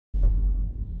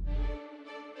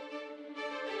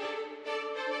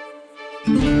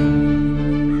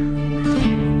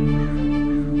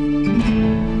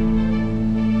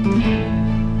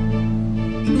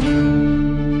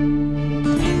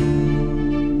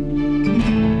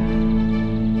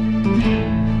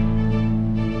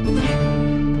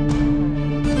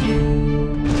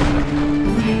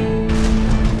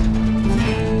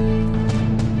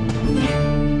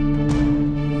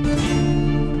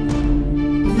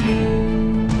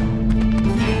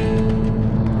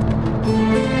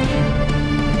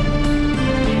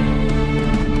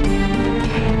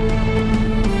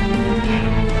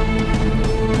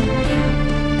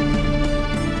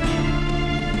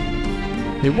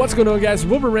Hey, what's going on, guys?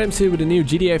 Wolverams here with a new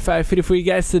GTA 5 video for you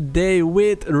guys today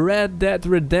with Red Dead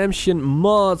Redemption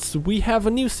mods. We have a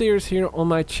new series here on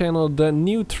my channel. The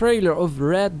new trailer of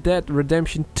Red Dead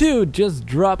Redemption 2 just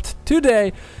dropped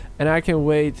today, and I can't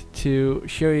wait to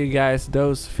show you guys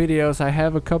those videos. I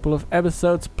have a couple of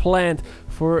episodes planned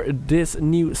for this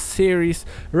new series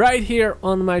right here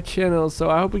on my channel,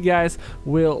 so I hope you guys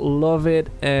will love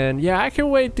it. And yeah, I can't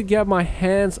wait to get my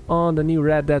hands on the new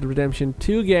Red Dead Redemption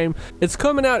 2 game. It's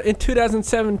coming out in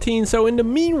 2017, so in the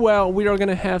meanwhile we are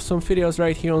gonna have some videos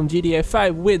right here on GTA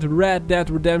 5 with Red Dead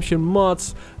Redemption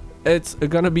mods. It's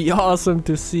gonna be awesome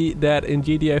to see that in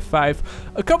GTA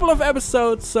 5. A couple of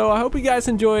episodes, so I hope you guys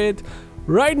enjoy it.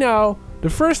 Right now,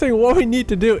 the first thing what we need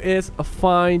to do is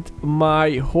find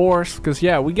my horse, because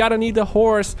yeah, we gotta need the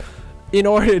horse in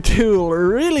order to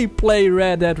really play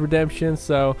Red Dead Redemption.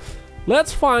 So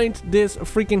let's find this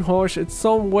freaking horse. It's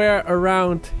somewhere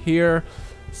around here.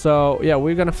 So yeah,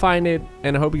 we're gonna find it,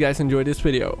 and I hope you guys enjoy this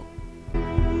video.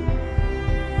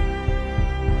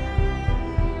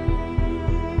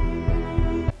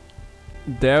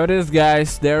 There it is,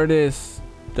 guys. There it is.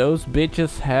 Those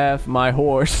bitches have my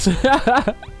horse.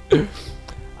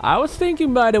 I was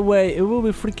thinking, by the way, it will be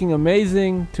freaking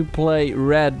amazing to play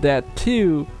Red Dead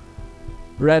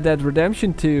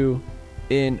Redemption 2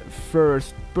 in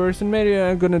first person. Maybe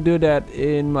I'm gonna do that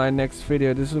in my next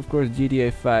video. This is of course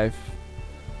GTA 5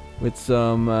 with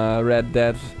some Red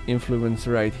Dead influence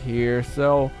right here.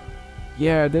 So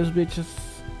yeah, those bitches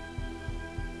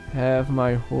have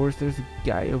my horse. There's a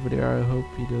guy over there. I hope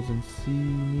he doesn't see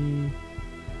me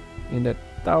in that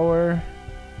tower.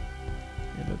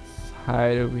 Yeah, let's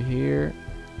hide over here.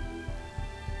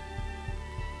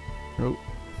 Oh,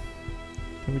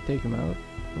 can we take him out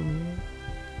from here?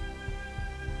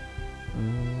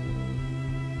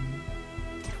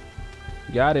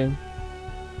 Got him.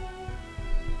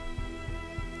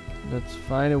 Let's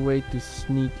find a way to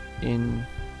sneak in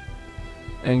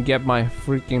and get my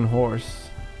freaking horse.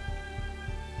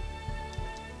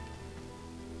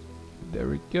 There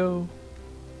we go.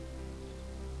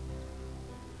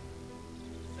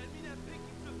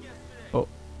 Oh,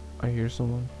 I hear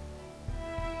someone.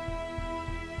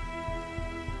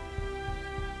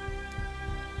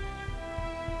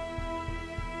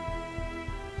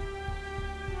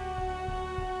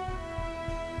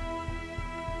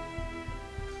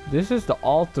 This is the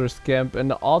Alters camp, and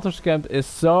the Alters camp is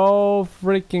so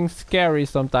freaking scary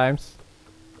sometimes.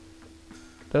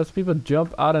 Those people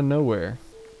jump out of nowhere.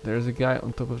 There's a guy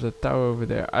on top of the tower over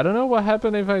there. I don't know what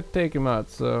happened if I take him out,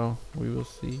 so we will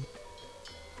see.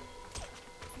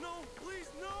 No, please,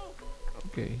 no.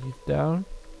 Okay, he's down.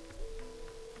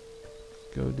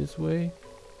 Go this way.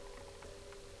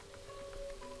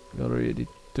 We already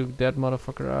took that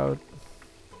motherfucker out.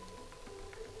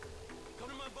 Come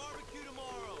to my barbecue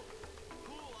tomorrow.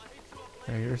 Cool, I hit you up.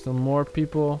 I hear some more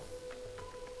people.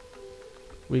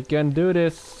 We can do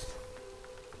this.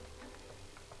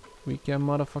 We can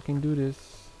motherfucking do this.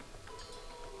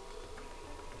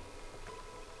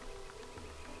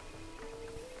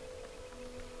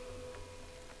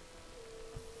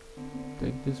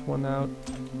 Take this one out.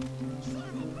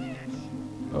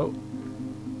 Oh.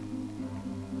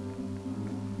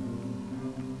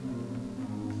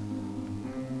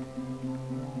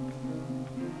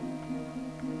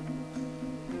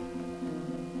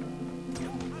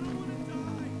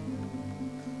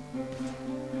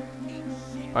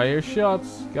 I hear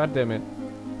shots. God damn it.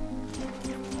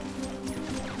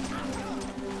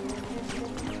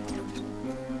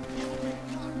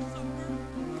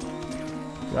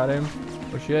 Got him.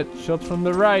 Oh shit. Shots from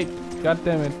the right. God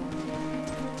damn it.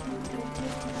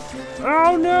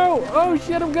 Oh no. Oh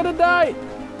shit. I'm gonna die.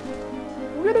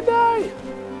 I'm gonna die.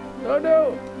 Oh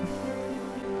no.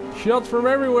 Shots from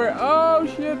everywhere. Oh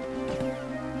shit.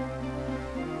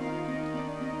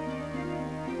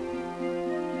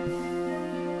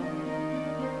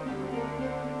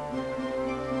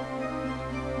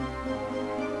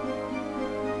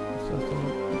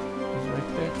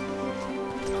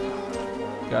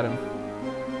 Got him.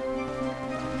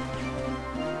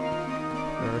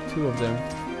 There are two of them.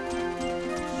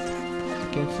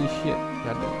 Can't see shit.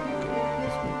 God damn.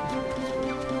 This way, this way,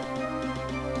 this way.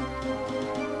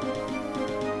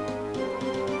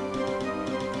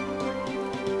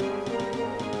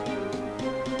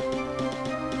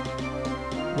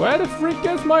 Where the freak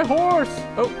is my horse?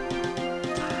 Oh.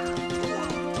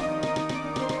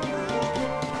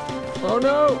 Oh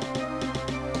no!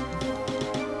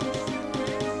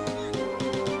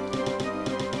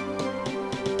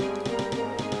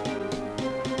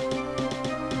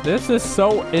 This is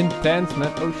so intense,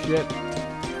 man. Oh shit.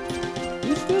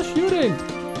 He's still shooting.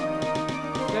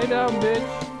 Stay down, bitch.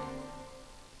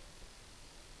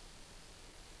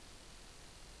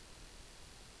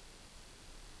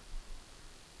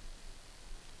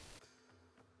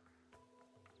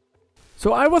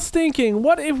 So I was thinking,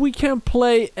 what if we can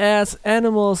play as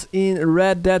animals in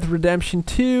Red Dead Redemption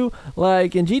 2?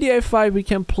 Like in GTA 5 we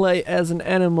can play as an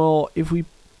animal if we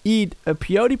eat a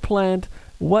peyote plant.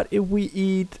 What if we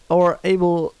eat or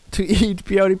able to eat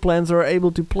peyote plants or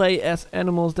able to play as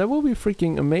animals? That will be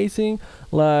freaking amazing.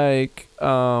 Like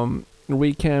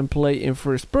we can play in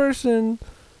first person,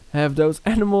 have those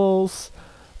animals.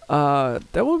 That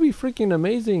will be freaking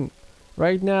amazing.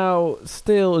 Right now,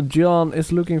 still John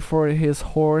is looking for his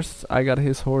horse. I got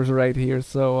his horse right here,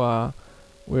 so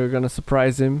we're gonna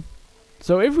surprise him.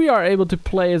 So if we are able to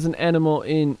play as an animal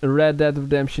in Red Dead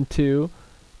Redemption 2,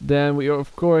 then we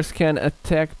of course can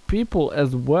attack people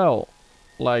as well,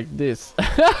 like this.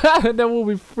 That will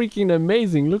be freaking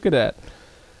amazing. Look at that.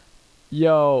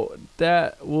 Yo,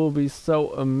 that will be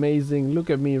so amazing. Look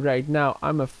at me right now.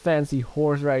 I'm a fancy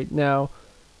horse right now.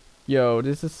 Yo,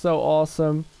 this is so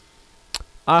awesome.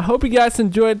 I hope you guys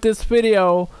enjoyed this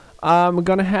video. I'm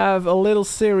gonna have a little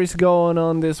series going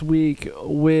on this week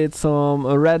with some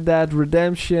Red Dead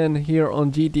Redemption here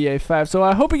on GTA 5. So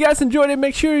I hope you guys enjoyed it.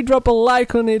 Make sure you drop a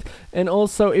like on it. And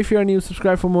also, if you're new,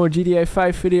 subscribe for more GTA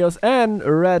 5 videos and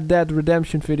Red Dead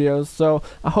Redemption videos. So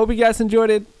I hope you guys enjoyed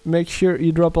it. Make sure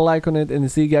you drop a like on it.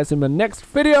 And see you guys in my next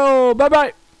video. Bye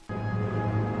bye.